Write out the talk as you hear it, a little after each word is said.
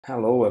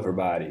Hello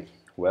everybody,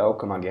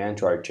 welcome again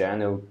to our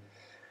channel,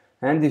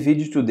 and the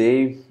video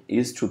today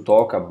is to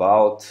talk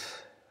about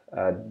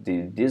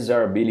the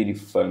desirability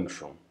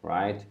function,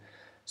 right?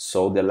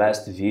 So the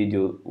last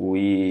video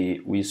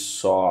we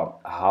saw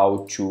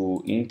how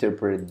to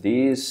interpret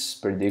this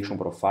prediction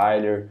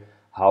profiler,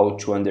 how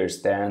to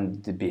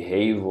understand the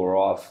behavior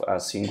of a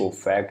single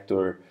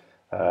factor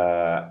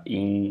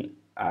in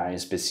a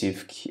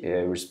specific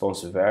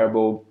response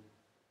variable,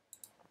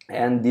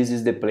 and this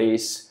is the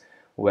place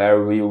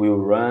where we will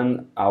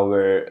run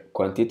our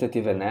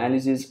quantitative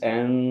analysis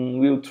and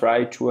we'll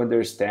try to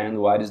understand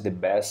what is the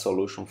best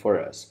solution for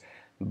us.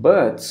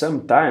 But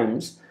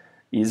sometimes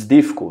it's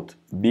difficult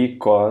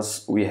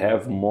because we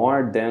have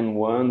more than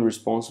one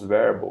response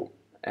variable.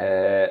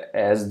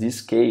 As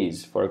this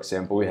case, for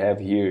example, we have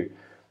here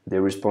the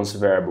response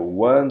variable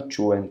 1,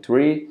 2, and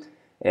 3,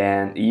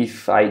 and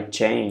if I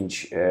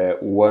change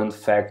one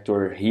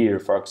factor here,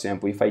 for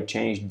example, if I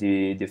change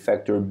the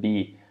factor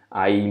b,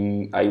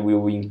 I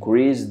will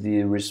increase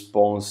the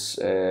response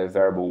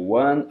variable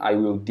 1, I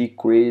will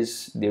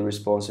decrease the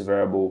response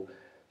variable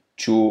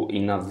 2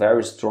 in a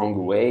very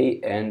strong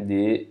way, and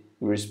the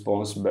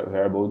response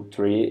variable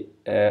 3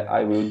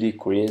 I will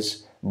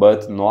decrease,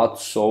 but not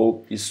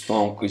so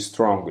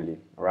strongly,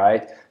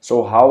 right?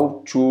 So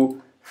how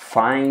to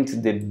find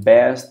the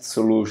best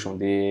solution,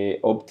 the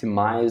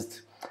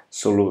optimized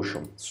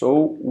solution?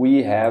 So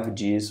we have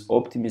this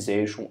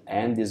optimization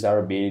and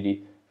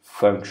desirability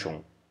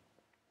function.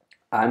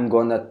 I'm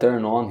gonna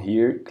turn on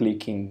here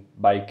clicking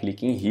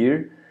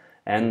here,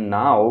 and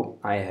now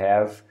I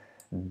have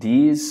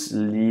these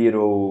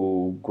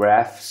little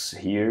graphs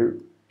here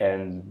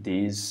and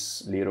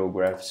these little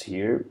graphs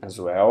here as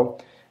well,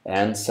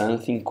 and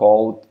something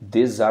called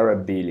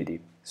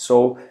desirability.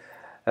 So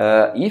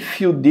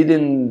if you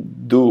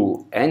didn't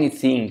do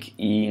anything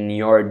in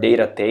your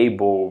data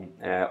table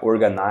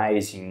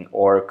organizing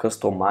or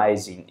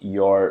customizing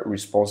your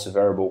response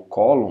variable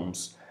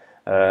columns,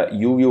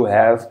 you will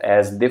have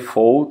as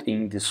default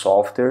in the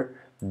software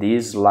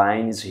these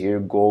lines here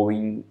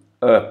going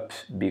up,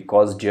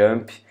 because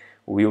JMP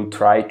will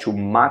try to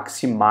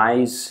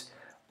maximize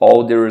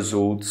all the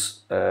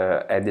results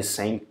at the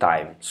same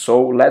time.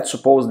 So let's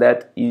suppose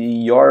that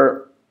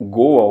your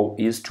goal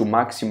is to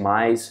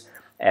maximize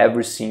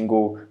every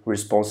single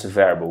response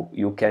variable.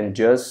 You can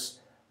just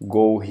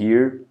go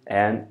here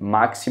and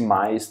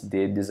maximize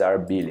the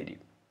desirability.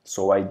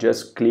 So I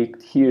just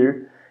clicked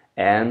here,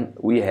 and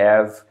we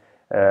have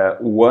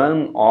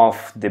one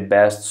of the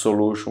best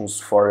solutions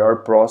for your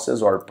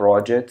process or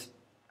project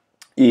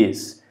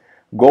is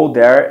go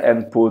there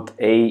and put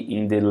A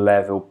in the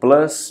level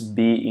plus,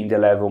 B in the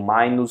level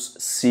minus,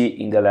 C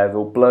in the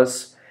level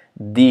plus,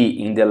 D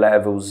in the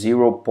level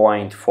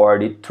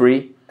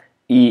 0.43,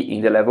 E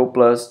in the level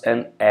plus,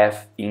 and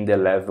F in the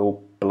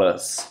level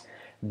plus.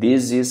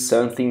 This is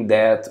something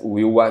that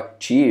will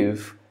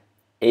achieve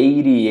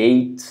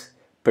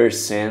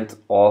 88%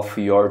 of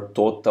your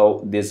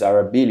total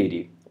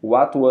desirability.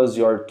 What was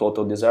your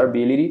total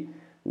desirability?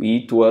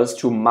 It was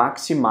to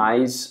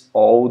maximize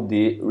all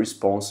the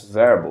response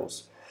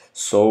variables.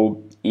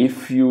 So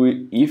if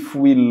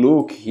we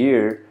look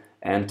here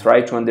and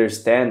try to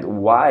understand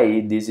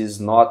why this is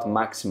not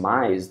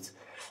maximized,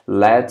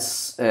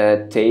 let's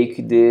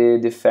take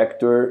the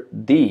factor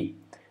D,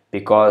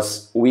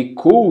 because we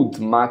could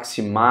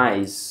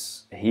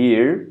maximize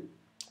here,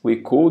 we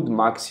could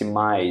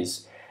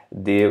maximize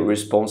the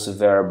response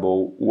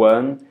variable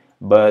 1,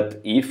 but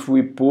if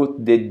we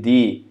put the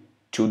D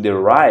to the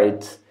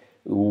right,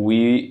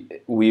 we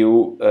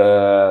will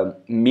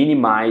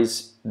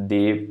minimize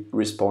the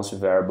response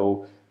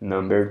variable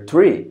number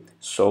 3.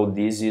 So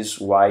this is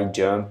why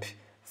JMP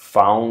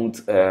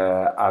found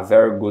a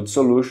very good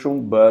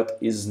solution, but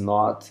is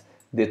not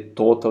the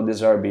total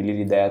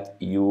desirability that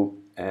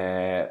you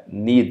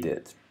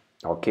needed.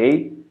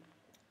 Okay,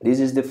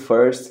 this is the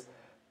first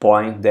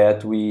point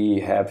that we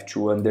have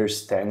to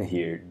understand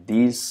here.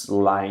 These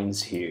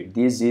lines here,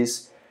 this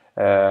is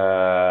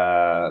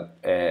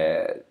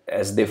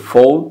as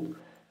default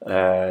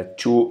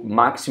to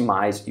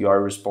maximize your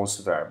response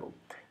variable.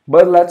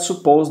 But let's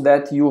suppose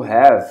that you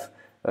have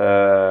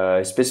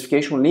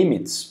specification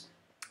limits,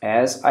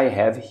 as I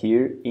have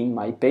here in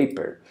my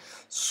paper.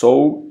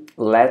 So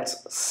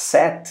let's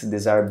set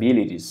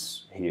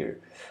desirabilities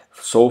here.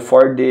 So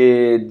for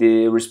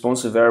the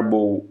response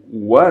variable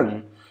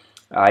 1,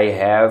 I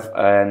have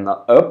an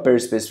upper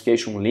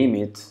specification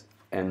limit.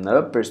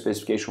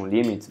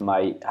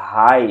 My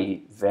high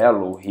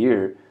value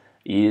here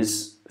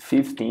is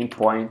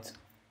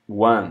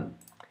 15.1.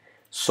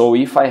 So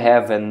if I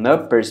have an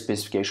upper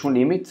specification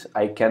limit,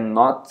 I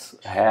cannot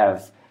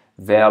have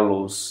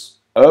values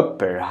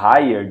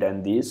higher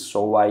than this,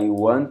 so I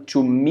want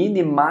to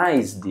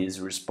minimize this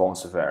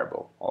response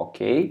variable,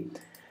 okay?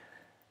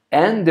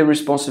 And the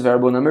response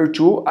variable number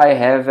 2, I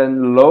have a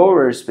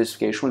lower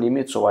specification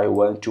limit, so I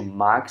want to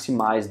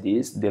maximize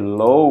this. The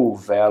low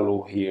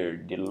value here,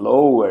 the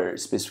lower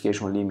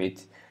specification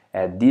limit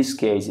at this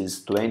case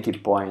is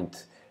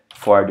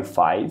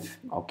 20.45,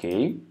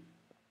 okay?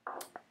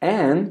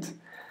 And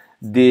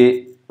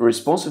The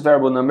responsive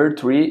variable number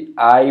 3,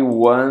 I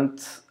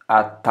want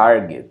a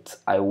target.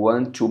 I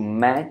want to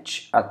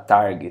match a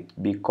target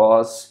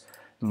because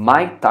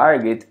my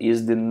target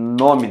is the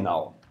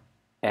nominal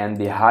and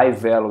the high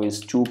value is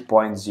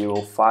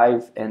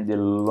 2.05 and the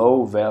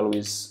low value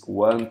is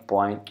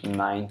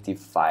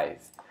 1.95.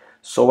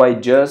 So I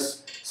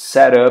just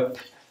set up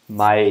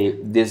my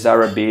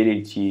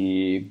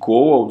desirability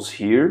goals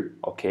here.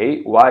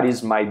 Okay, what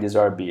is my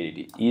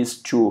desirability?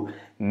 Is to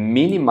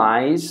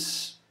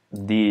minimize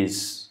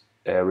this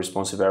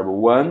responsive variable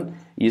 1,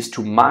 is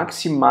to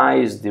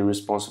maximize the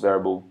responsive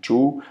variable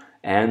 2,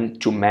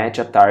 and to match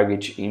a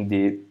target in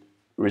the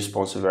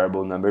responsive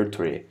variable number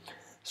 3.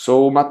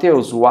 So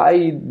Mateus, why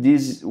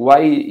is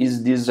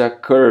this a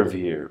curve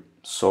here?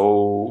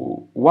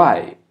 So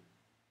why?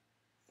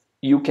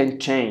 You can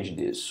change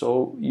this.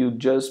 So you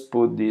just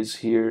put this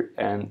here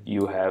and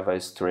you have a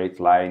straight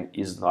line,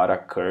 is not a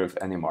curve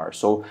anymore.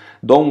 So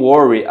don't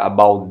worry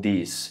about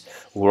this.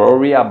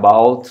 Worry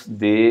about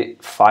the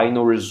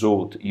final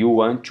result. You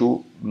want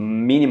to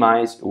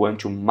minimize, you want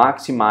to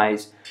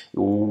maximize,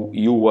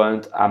 you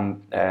want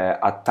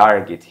a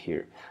target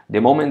here.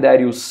 The moment that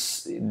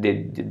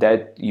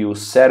you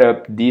set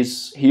up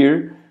this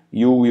here,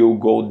 you will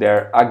go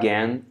there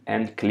again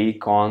and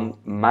click on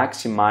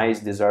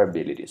maximize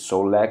desirability.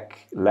 So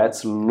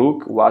let's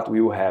look what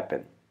will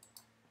happen.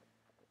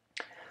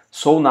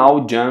 So now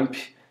JMP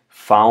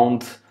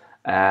found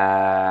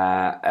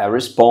a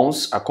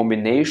response, a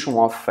combination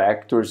of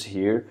factors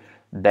here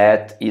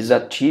that is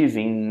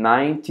achieving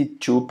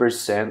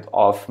 92%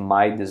 of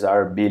my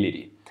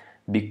desirability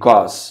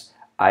because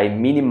I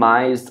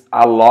minimized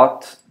a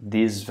lot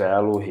this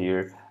value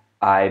here,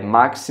 I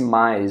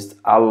maximized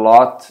a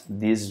lot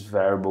this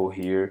variable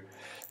here,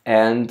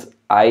 and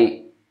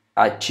I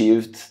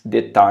achieved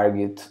the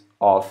target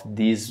of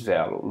this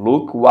value.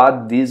 Look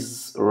what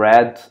these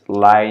red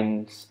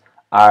lines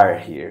are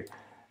here.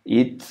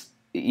 It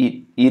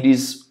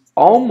is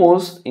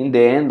almost in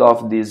the end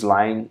of this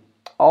line,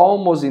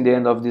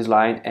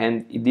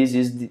 and this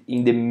is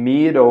in the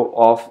middle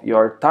of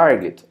your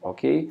target.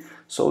 Okay,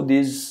 so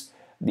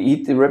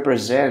it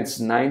represents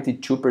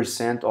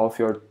 92% of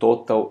your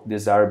total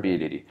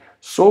desirability.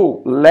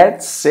 So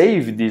let's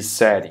save this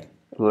setting.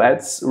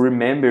 Let's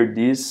remember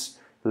this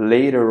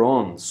later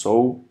on.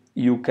 So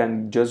you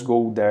can just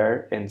go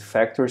there and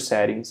factor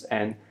settings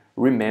and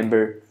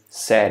remember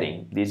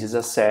setting. This is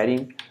a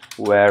setting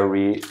where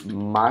we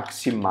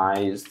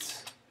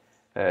maximized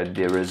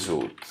the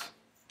result.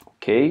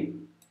 Okay,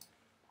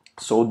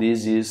 so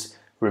this is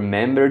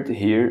remembered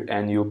here,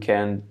 and you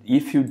can,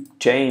 if you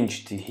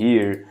changed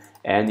here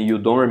and you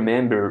don't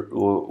remember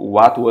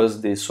what was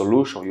the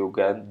solution, you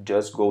can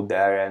just go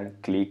there and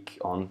click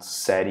on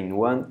setting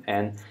 1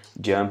 and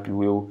JMP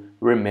will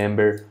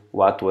remember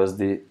what was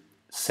the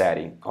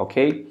setting.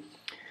 Okay,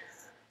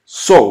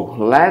 so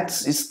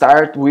let's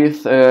start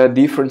with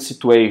different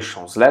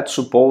situations. Let's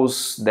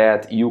suppose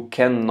that you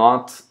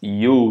cannot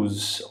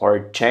use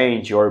or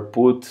change or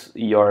put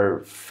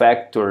your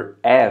factor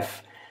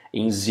f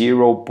in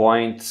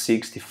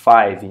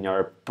 0.65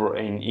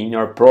 in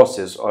your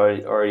process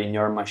or in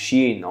your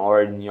machine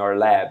or in your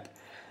lab.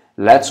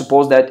 Let's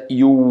suppose that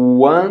you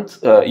want,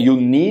 you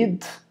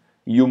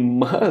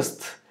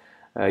must,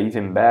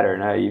 even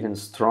better, even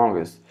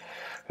strongest,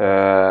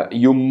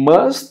 you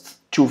must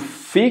to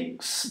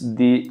fix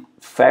the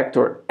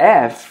factor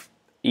f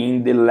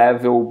in the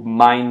level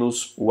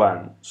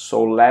 -1.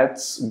 So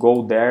let's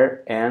go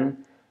there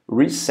and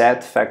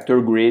reset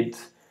factor grid.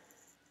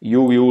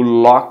 You will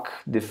lock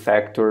the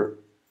factor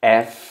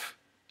f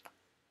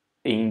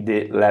in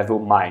the level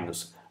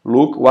minus.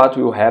 Look what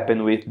will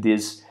happen with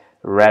this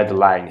red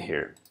line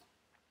here.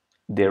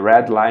 The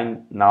red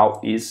line now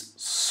is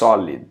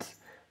solid.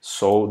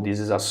 So this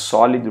is a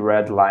solid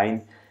red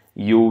line.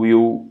 You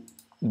will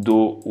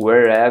do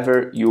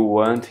wherever you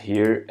want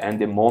here, and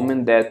the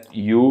moment that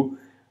you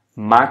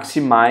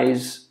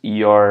maximize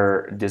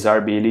your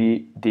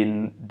desirability,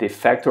 the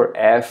factor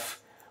f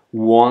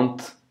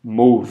won't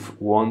move,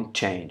 won't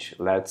change.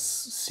 Let's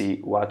see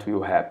what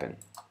will happen.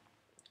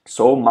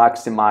 So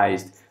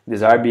maximized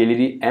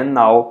desirability, and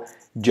now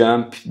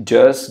JMP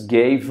just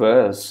gave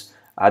us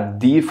a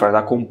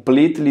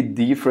completely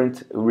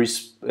different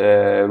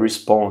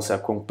response, a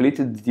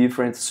completely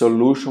different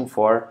solution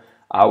for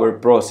our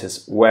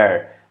process,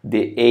 where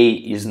the A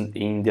is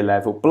in the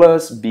level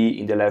plus, B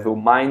in the level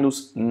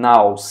minus,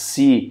 now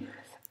C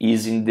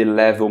is in the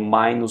level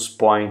minus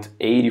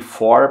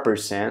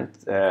 0.84%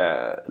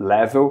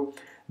 level,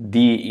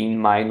 D in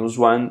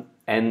 -1,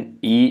 and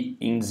E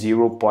in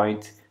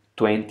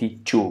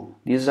 0.22.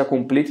 This is a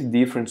completely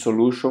different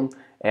solution,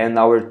 and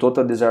our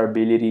total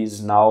desirability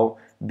is now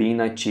being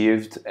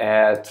achieved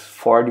at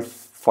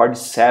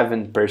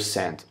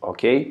 47%,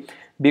 okay?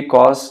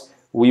 Because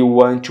we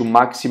want to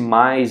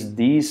maximize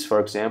this, for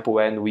example,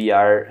 when we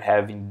are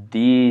having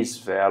this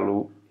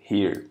value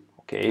here,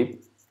 okay?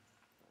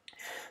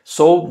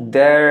 So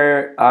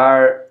there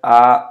are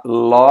a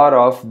lot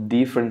of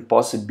different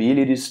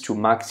possibilities to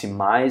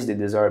maximize the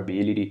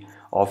desirability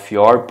of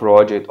your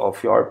project,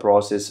 of your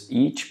process.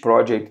 Each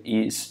project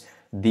is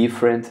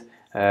different.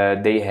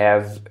 They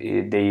have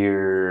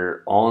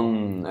their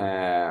own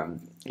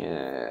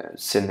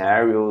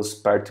scenarios,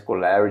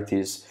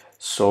 particularities.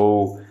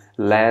 So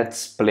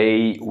let's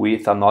play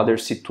with another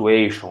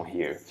situation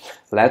here.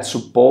 Let's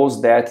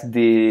suppose that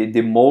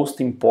the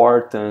most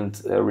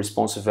important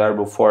responsive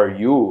variable for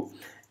you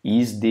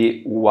is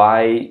the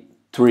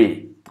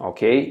y3.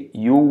 Okay,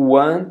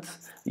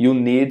 you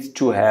need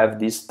to have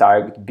this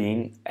target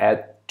being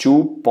at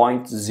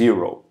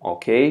 2.0.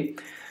 Okay,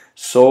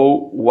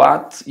 so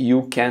what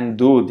you can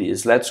do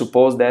this, let's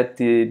suppose that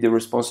the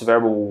responsive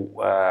variable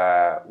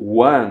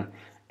 1,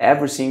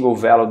 every single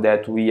value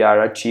that we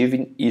are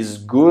achieving is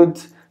good,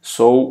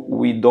 so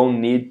we don't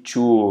need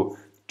to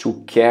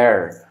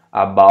care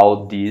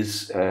about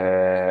this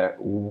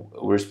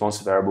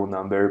responsive variable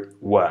number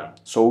 1.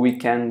 So we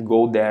can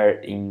go there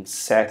in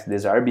set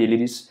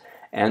desirabilities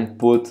and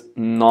put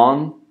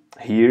none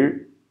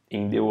here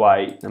in the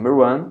y number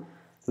 1.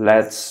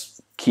 Let's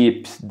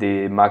keep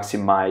the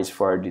maximize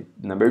for the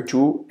number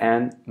 2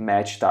 and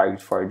match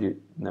target for the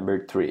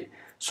number 3.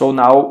 So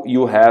now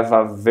you have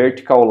a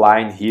vertical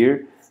line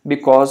here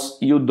because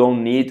you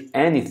don't need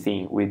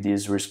anything with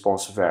this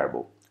responsive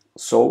variable.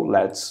 So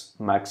let's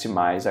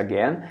maximize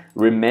again,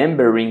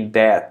 remembering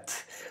that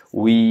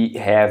we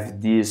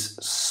have this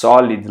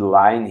solid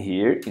line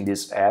here in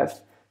this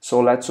F.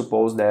 So let's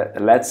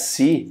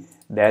see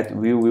that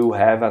we will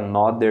have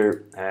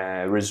another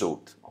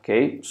result.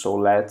 Okay, so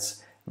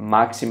let's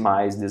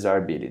maximize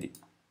desirability.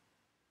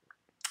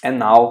 And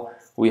now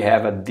we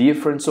have a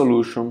different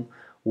solution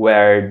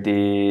where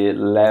the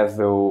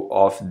level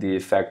of the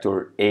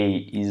factor A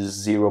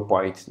is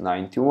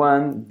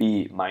 0.91,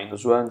 B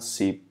minus 1,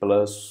 C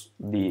plus,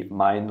 D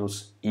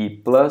minus, E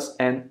plus,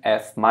 and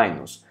F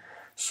minus.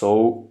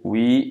 So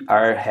we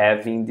are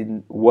having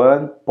the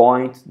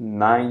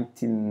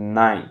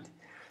 1.99.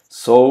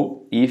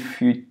 So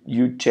if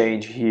you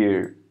change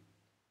here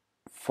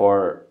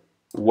for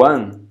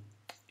 1,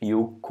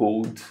 you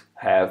could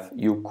have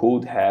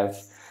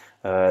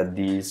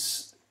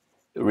this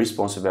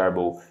responsive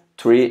variable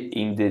 3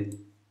 in the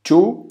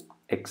 2,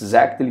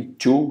 exactly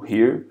 2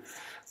 here,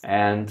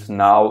 and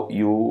now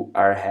you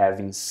are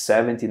having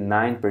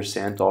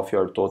 79% of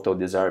your total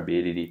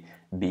desirability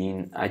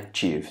being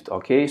achieved.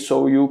 Okay,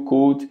 so you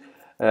could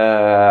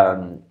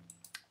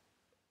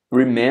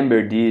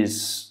remember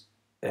this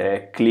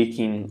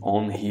clicking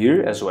on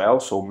here as well,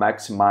 so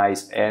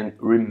maximize and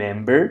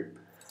remember.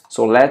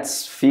 So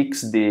let's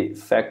fix the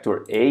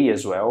factor A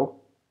as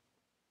well.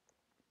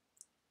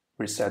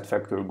 Reset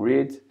factor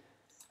grid.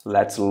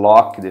 Let's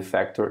lock the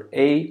factor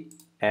A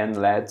and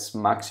let's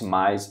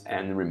maximize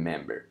and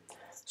remember.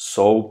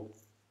 So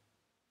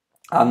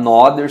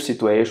another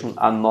situation,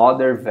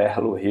 another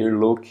value here.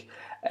 Look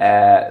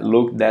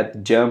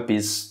that JMP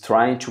is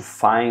trying to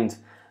find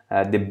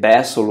the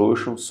best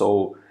solution.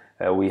 So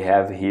we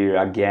have here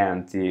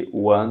again the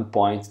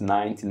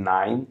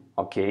 1.99.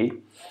 Okay,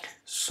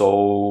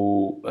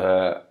 so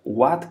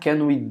what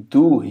can we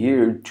do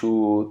here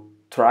to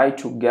try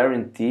to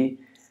guarantee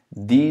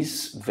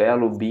this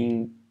value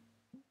being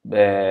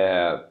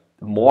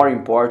more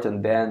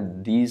important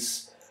than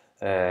this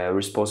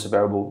responsive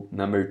variable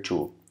number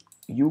 2?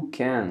 You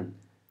can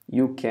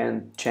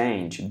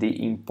change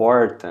the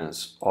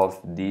importance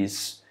of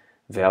these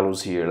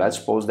values here. Let's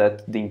suppose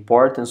that the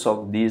importance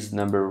of this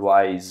number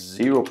y is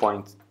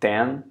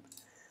 0.10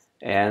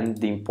 and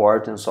the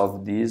importance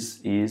of this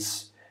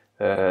is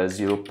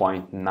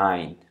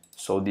 0.9.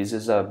 So this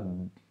is a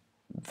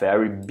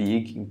very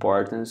big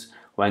importance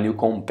when you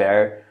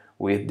compare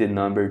with the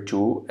number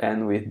 2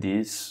 and with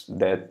this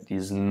that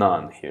is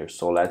none here.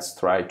 So let's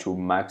try to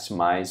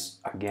maximize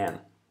again.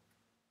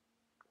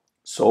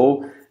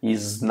 So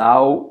is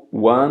now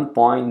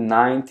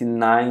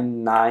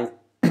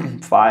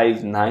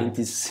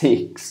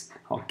 1.999596.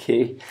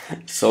 Okay,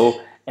 so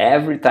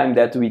every time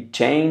that we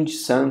change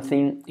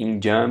something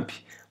in JMP,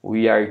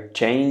 we are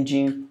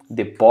changing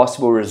the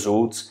possible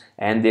results,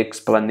 and the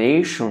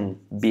explanation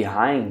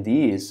behind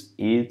this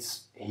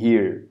is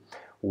here.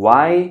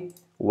 Why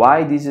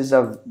this is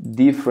a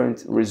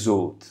different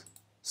result?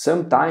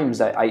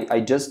 Sometimes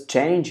I just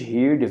change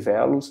here the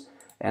values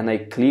and I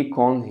click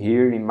on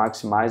here in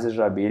maximize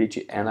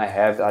desirability and I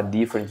have a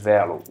different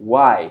value.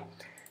 Why?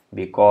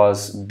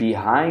 Because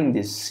behind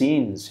the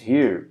scenes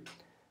here,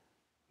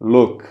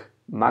 look,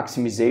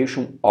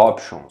 maximization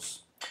options.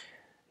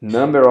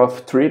 Number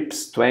of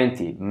trips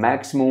 20,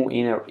 maximum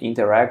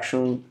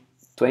interaction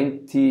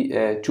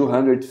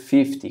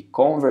 250,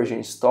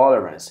 convergence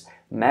tolerance,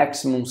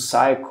 maximum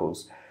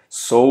cycles.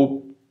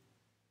 So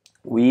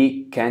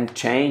we can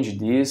change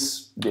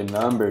the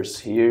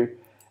numbers here,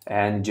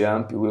 and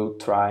JMP will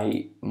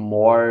try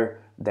more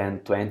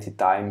than 20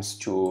 times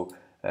to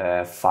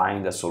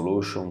find a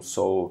solution.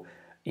 So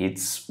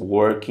it's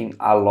working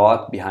a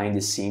lot behind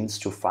the scenes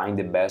to find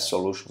the best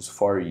solutions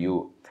for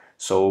you.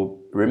 So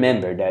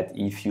remember that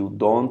if you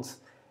don't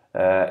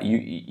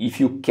if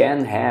you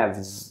can have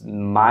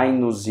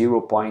minus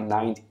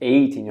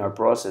 0.98 in your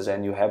process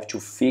and you have to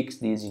fix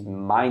this in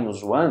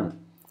 -1,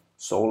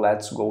 so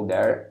let's go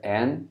there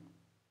and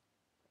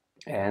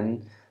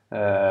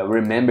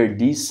remember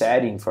this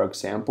setting. For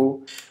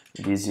example,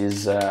 this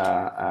is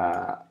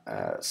a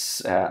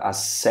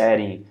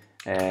setting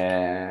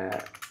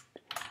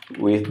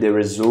with the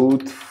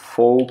result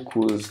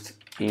focused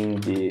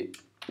in the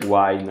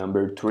y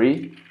number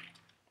 3.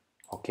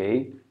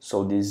 Okay,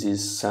 so this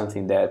is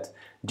something that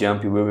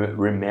JMP will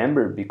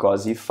remember,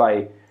 because if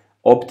I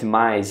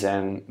optimize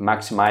and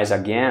maximize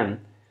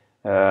again,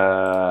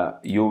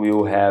 you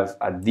will have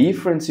a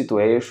different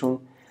situation.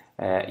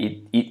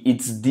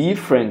 It's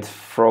different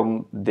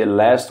from the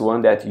last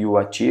one that you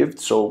achieved,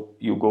 so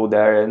you go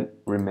there and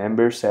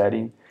remember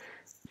setting.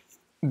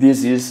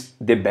 This is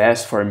the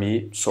best for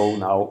me, so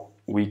now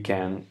we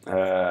can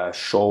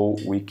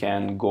we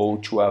can go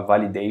to a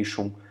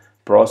validation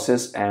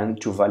process and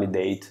to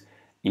validate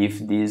if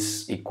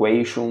this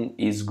equation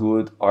is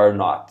good or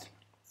not.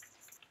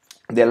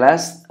 The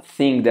last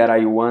thing that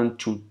I want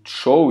to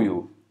show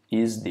you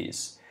is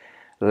this.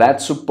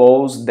 Let's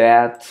suppose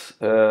that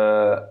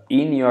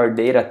in your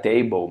data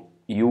table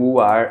you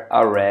are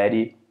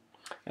already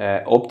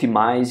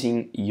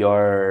optimizing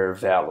your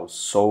values,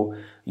 so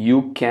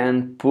you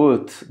can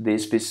put the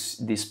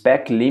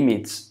spec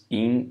limits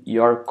in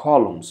your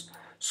columns.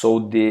 So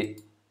the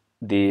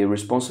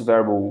responsive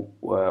variable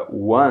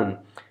 1,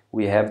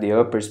 we have the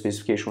upper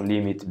specification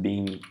limit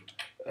being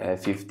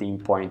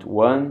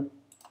 15.1.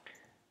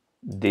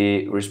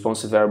 The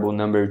responsive variable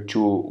number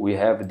 2, we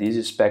have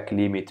this spec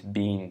limit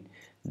being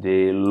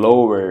the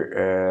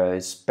lower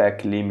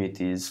spec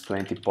limit is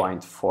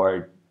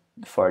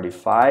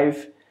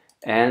 20.45,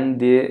 and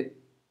the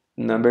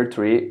number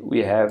 3,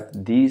 we have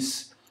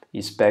this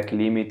spec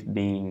limit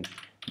being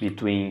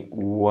between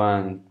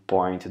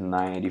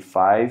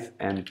 1.95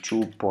 and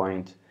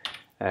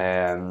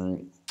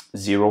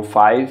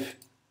 2.05.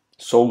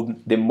 So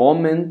the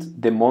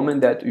moment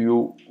that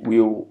you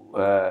will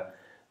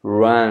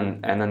run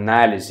an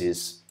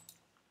analysis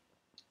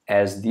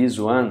as this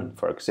one,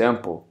 for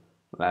example,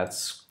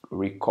 let's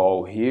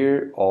recall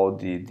here all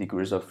the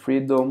degrees of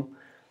freedom.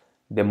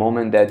 The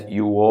moment that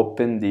you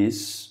open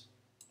this,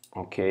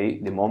 okay,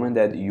 the moment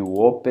that you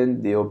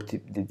open the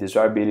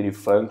desirability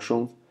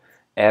function,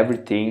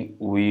 everything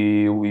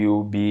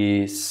will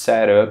be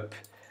set up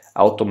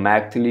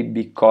automatically,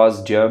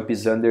 because JMP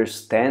is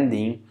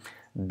understanding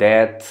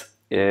that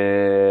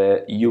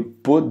you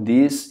put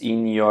this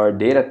in your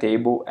data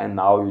table, and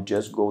now you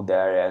just go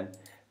there and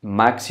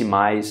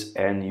maximize,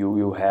 and you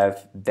will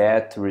have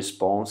that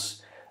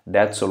response,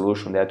 that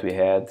solution that we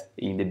had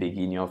in the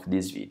beginning of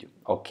this video.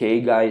 Okay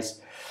guys,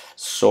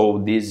 so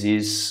this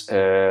is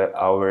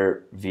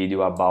our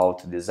video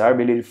about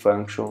desirability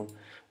function.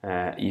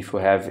 If you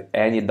have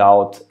any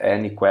doubt,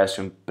 any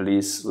question,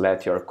 please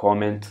let your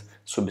comment,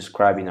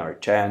 subscribe in our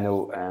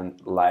channel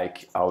and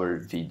like our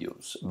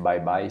videos. Bye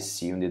bye,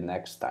 see you in the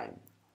next time.